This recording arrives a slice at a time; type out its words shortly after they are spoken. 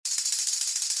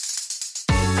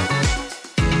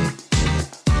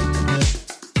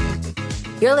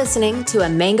You're listening to a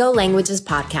Mango Languages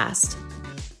podcast.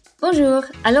 Bonjour,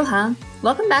 aloha.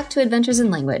 Welcome back to Adventures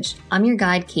in Language. I'm your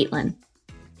guide, Caitlin.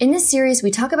 In this series, we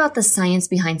talk about the science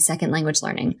behind second language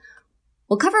learning.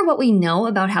 We'll cover what we know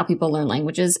about how people learn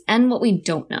languages and what we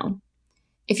don't know.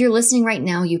 If you're listening right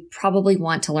now, you probably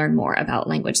want to learn more about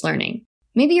language learning.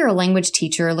 Maybe you're a language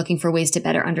teacher looking for ways to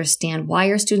better understand why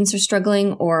your students are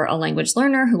struggling, or a language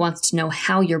learner who wants to know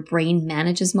how your brain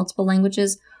manages multiple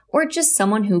languages, or just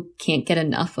someone who can't get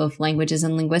enough of languages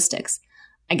and linguistics.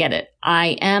 I get it.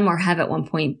 I am or have at one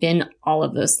point been all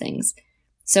of those things.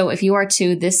 So if you are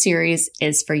too, this series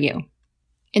is for you.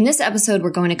 In this episode, we're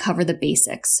going to cover the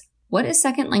basics. What is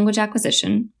second language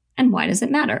acquisition, and why does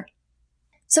it matter?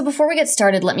 So before we get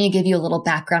started, let me give you a little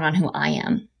background on who I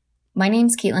am. My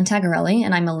name's Caitlin Tagarelli,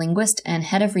 and I'm a linguist and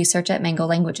head of research at Mango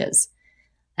Languages.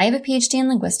 I have a PhD in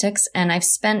linguistics, and I've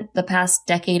spent the past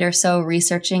decade or so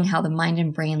researching how the mind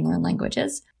and brain learn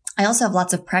languages. I also have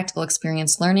lots of practical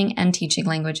experience learning and teaching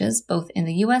languages, both in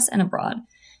the US and abroad.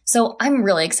 So I'm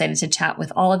really excited to chat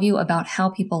with all of you about how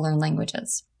people learn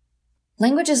languages.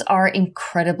 Languages are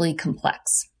incredibly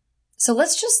complex. So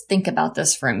let's just think about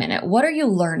this for a minute. What are you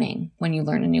learning when you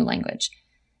learn a new language?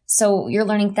 So you're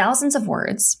learning thousands of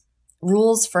words,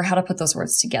 rules for how to put those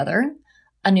words together,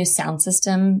 a new sound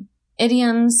system,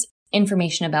 idioms,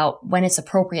 information about when it's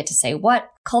appropriate to say what,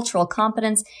 cultural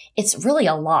competence. It's really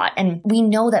a lot. And we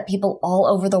know that people all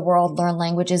over the world learn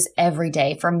languages every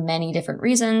day for many different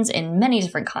reasons, in many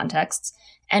different contexts,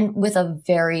 and with a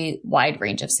very wide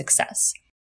range of success.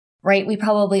 Right? We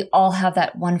probably all have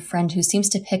that one friend who seems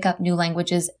to pick up new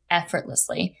languages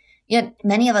effortlessly. Yet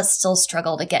many of us still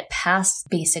struggle to get past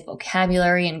basic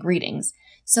vocabulary and greetings.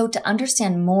 So to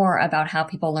understand more about how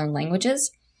people learn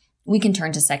languages, we can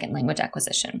turn to second language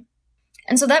acquisition.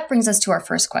 And so that brings us to our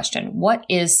first question. What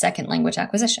is second language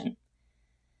acquisition?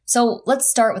 So let's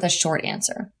start with a short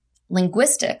answer.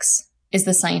 Linguistics is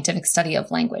the scientific study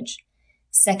of language.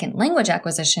 Second language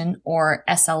acquisition, or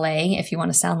SLA, if you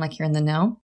want to sound like you're in the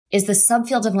know, is the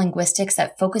subfield of linguistics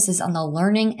that focuses on the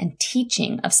learning and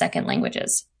teaching of second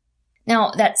languages.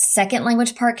 Now, that second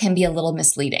language part can be a little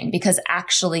misleading because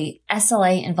actually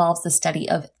SLA involves the study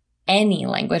of any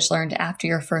language learned after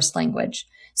your first language.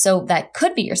 So that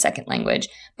could be your second language,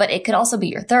 but it could also be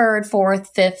your third, fourth,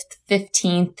 fifth,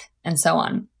 15th, and so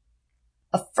on.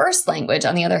 A first language,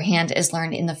 on the other hand, is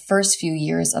learned in the first few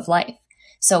years of life.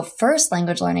 So first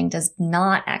language learning does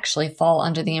not actually fall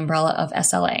under the umbrella of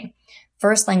SLA.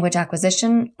 First language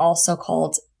acquisition, also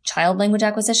called child language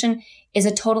acquisition, is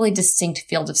a totally distinct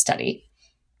field of study.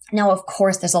 Now, of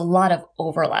course, there's a lot of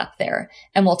overlap there,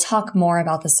 and we'll talk more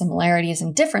about the similarities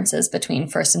and differences between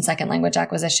first and second language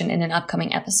acquisition in an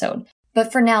upcoming episode.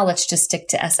 But for now, let's just stick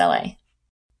to SLA.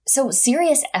 So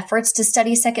serious efforts to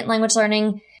study second language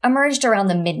learning emerged around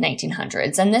the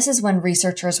mid-1900s, and this is when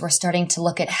researchers were starting to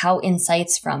look at how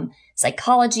insights from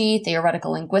psychology,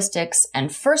 theoretical linguistics,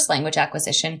 and first language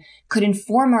acquisition could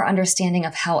inform our understanding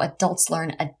of how adults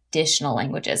learn additional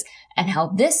languages, and how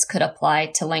this could apply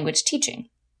to language teaching.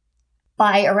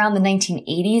 By around the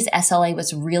 1980s, SLA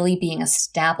was really being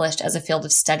established as a field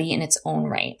of study in its own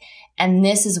right. And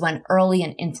this is when early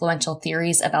and influential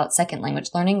theories about second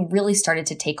language learning really started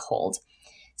to take hold.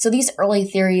 So these early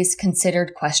theories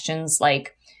considered questions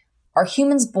like, are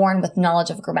humans born with knowledge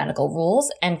of grammatical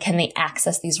rules, and can they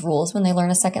access these rules when they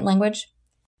learn a second language?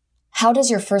 How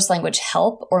does your first language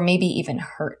help or maybe even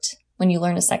hurt when you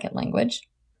learn a second language?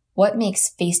 What makes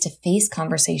face-to-face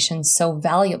conversations so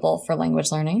valuable for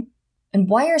language learning? And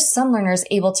why are some learners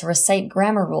able to recite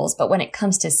grammar rules, but when it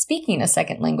comes to speaking a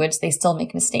second language, they still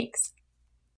make mistakes?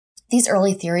 These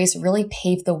early theories really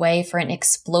paved the way for an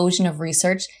explosion of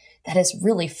research that has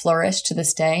really flourished to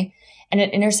this day, and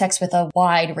it intersects with a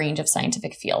wide range of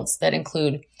scientific fields that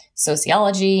include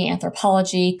sociology,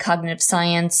 anthropology, cognitive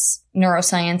science,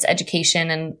 neuroscience,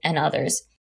 education, and others.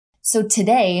 So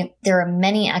today, there are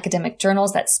many academic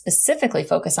journals that specifically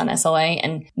focus on SLA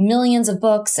and millions of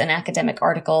books and academic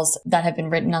articles that have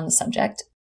been written on the subject.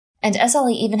 And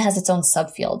SLA even has its own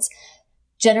subfields.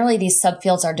 Generally, these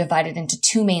subfields are divided into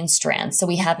two main strands. So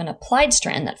we have an applied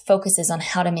strand that focuses on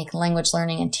how to make language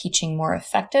learning and teaching more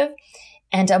effective,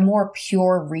 and a more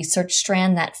pure research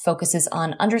strand that focuses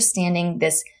on understanding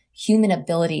this human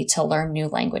ability to learn new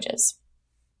languages.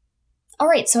 All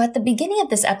right, so at the beginning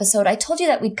of this episode, I told you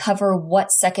that we'd cover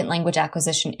what second language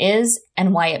acquisition is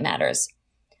and why it matters.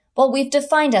 Well, we've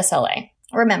defined SLA.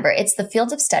 Remember, it's the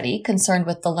field of study concerned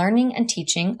with the learning and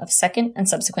teaching of second and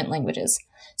subsequent languages.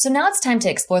 So now it's time to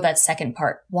explore that second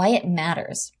part, why it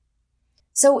matters.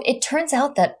 So it turns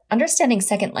out that understanding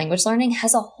second language learning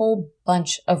has a whole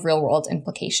bunch of real-world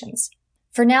implications.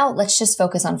 For now, let's just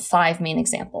focus on 5 main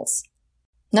examples.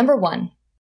 Number 1.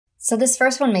 So this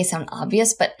first one may sound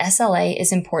obvious, but SLA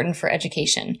is important for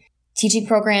education. Teaching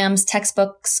programs,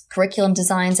 textbooks, curriculum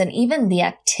designs, and even the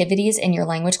activities in your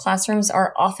language classrooms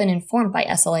are often informed by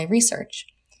SLA research.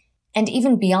 And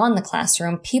even beyond the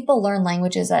classroom, people learn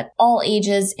languages at all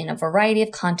ages in a variety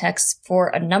of contexts for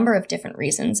a number of different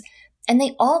reasons, and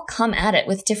they all come at it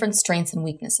with different strengths and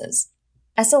weaknesses.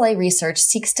 SLA research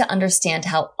seeks to understand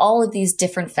how all of these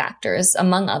different factors,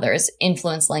 among others,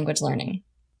 influence language learning.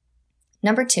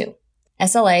 Number 2,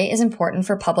 SLA is important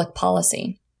for public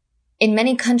policy. In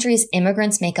many countries,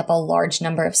 immigrants make up a large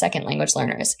number of second language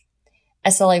learners.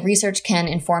 SLA research can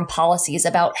inform policies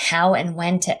about how and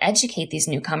when to educate these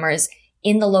newcomers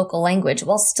in the local language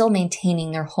while still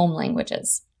maintaining their home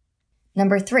languages.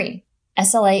 Number 3,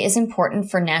 SLA is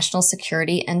important for national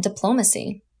security and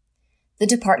diplomacy. The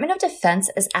Department of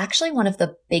Defense is actually one of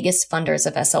the biggest funders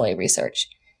of SLA research.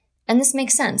 And this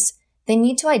makes sense. They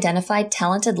need to identify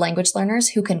talented language learners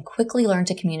who can quickly learn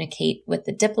to communicate with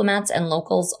the diplomats and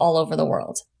locals all over the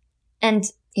world. And,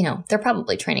 they're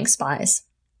probably training spies.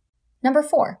 Number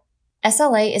 4,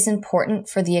 SLA is important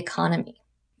for the economy.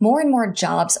 More and more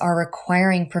jobs are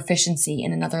requiring proficiency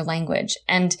in another language,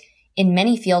 and in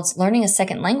many fields, learning a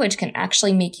second language can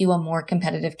actually make you a more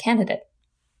competitive candidate.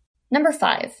 Number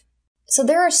 5, so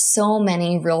there are so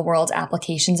many real-world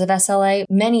applications of SLA,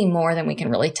 many more than we can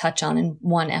really touch on in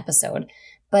one episode.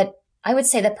 But I would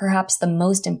say that perhaps the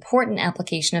most important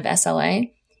application of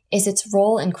SLA is its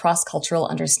role in cross-cultural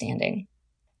understanding.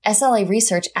 SLA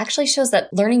research actually shows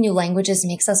that learning new languages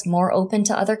makes us more open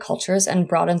to other cultures and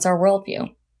broadens our worldview.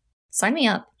 Sign me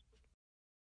up.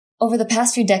 Over the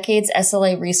past few decades,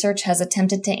 SLA research has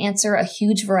attempted to answer a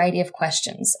huge variety of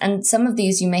questions, and some of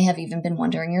these you may have even been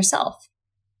wondering yourself.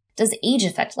 Does age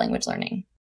affect language learning?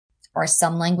 Are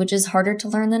some languages harder to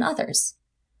learn than others?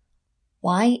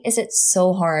 Why is it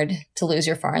so hard to lose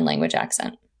your foreign language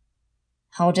accent?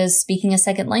 How does speaking a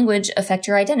second language affect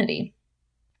your identity?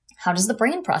 How does the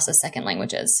brain process second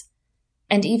languages?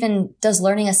 And even, does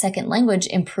learning a second language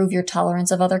improve your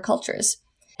tolerance of other cultures?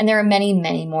 And there are many,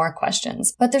 many more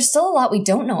questions. But there's still a lot we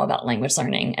don't know about language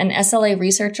learning, and SLA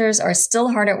researchers are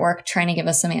still hard at work trying to give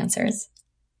us some answers.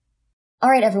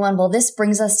 All right, everyone. Well, this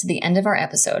brings us to the end of our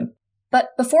episode. But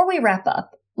before we wrap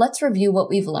up, let's review what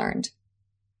we've learned.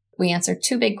 We answered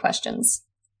 2 big questions.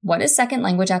 What is second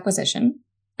language acquisition,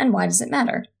 and why does it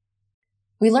matter?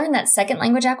 We learned that second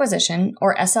language acquisition,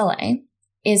 or SLA,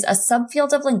 is a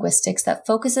subfield of linguistics that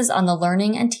focuses on the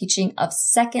learning and teaching of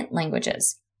second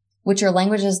languages, which are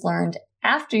languages learned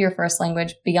after your first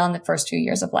language beyond the first few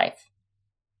years of life.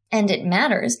 And it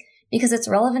matters because it's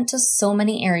relevant to so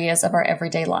many areas of our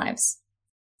everyday lives.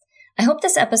 I hope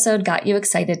this episode got you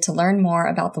excited to learn more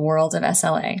about the world of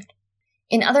SLA.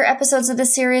 In other episodes of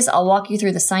this series, I'll walk you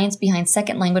through the science behind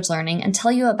second language learning and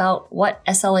tell you about what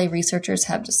SLA researchers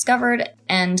have discovered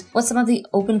and what some of the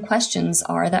open questions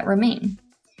are that remain.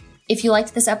 If you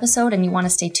liked this episode and you want to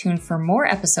stay tuned for more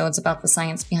episodes about the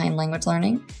science behind language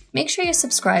learning, make sure you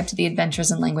subscribe to the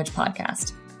Adventures in Language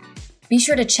podcast. Be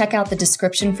sure to check out the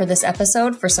description for this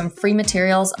episode for some free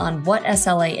materials on what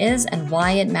SLA is and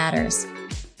why it matters.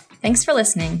 Thanks for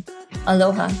listening.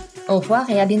 Aloha, au revoir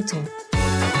et à bientôt.